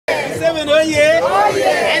In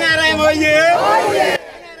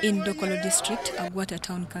Dokolo District, Agwata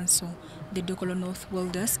Town Council, the Dokolo North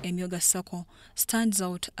Welders Emyooga Circle stands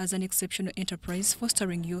out as an exceptional enterprise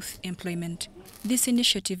fostering youth employment. This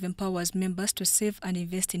initiative empowers members to save and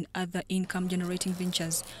invest in other income-generating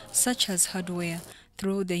ventures, such as hardware,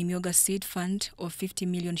 through the Emyooga Seed Fund of 50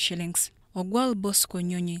 million shillings. Ogwal Bosco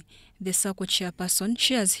Nyony, the circle chairperson,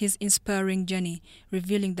 shares his inspiring journey,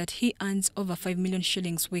 revealing that he earns over 5 million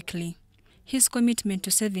shillings weekly. His commitment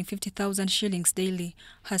to saving 50,000 shillings daily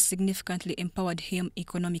has significantly empowered him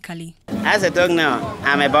economically. As I talk now,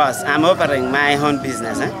 I'm a boss. I'm operating my own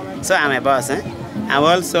business. So I'm a boss. I'm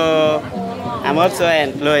also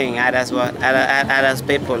employing others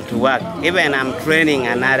people to work. Even I'm training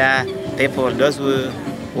another people, those who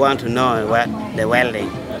want to know what the welding.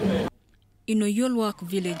 In Oyolwak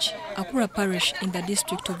village, Akura parish in the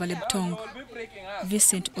district of Alebtong,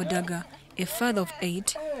 Vincent Odaga, a father of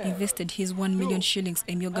 8, invested his 1 million shillings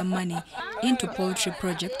Emyooga money into poultry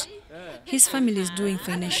project. His family is doing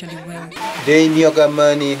financially well. The Emyooga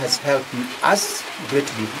money has helped us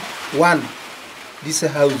greatly. One, this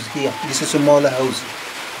house here, this is a smaller house.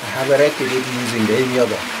 I have erected it using the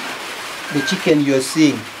Emyooga. The chicken you're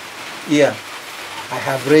seeing here, I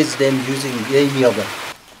have raised them using the Emyooga.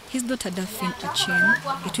 His daughter Daphne Achen,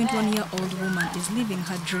 a 21-year-old woman, is living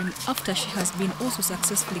her dream after she has been also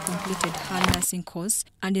successfully completed her nursing course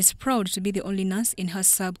and is proud to be the only nurse in her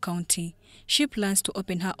sub-county. She plans to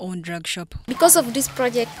open her own drug shop. Because of this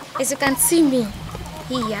project, as you can see me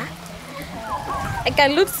here, I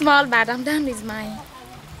can look small, but I'm done with my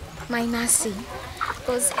nursing.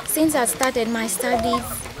 Because since I started my studies,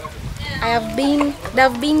 I've been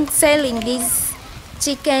selling these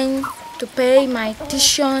chicken to pay my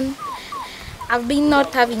tuition. I've been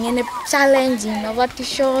not having any challenge in over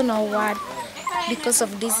tuition or what because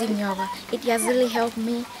of this Emyooga. It has really helped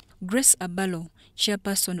me. Grace Abalo,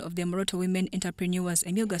 chairperson of the Moroto Women Entrepreneurs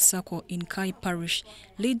Emyooga Circle in Kai Parish,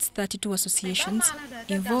 leads 32 associations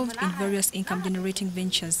involved in various income-generating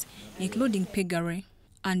ventures, including piggery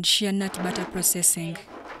and shea nut butter processing.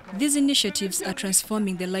 These initiatives are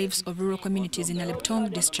transforming the lives of rural communities in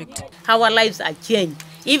Alebtong district. Our lives are changed.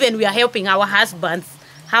 Even we are helping our husbands,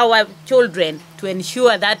 our children, to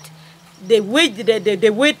ensure that the wage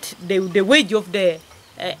of the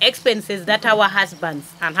expenses that our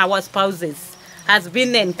husbands and our spouses has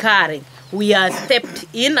been incurring, we are stepped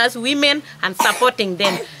in as women and supporting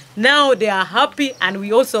them. Now they are happy, and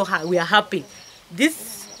we also we are happy.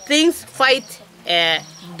 These things fight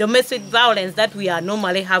domestic violence that we are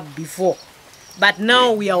normally have before, but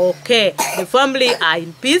now we are okay. The family are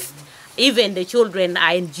in peace, even the children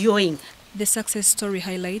are enjoying. The success story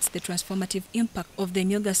highlights the transformative impact of the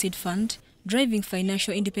Emyooga Seed Fund, driving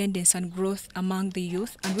financial independence and growth among the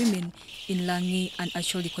youth and women in Langi and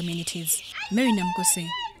Acholi communities. Mary Namkose,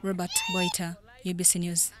 Robert Boita, UBC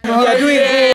News.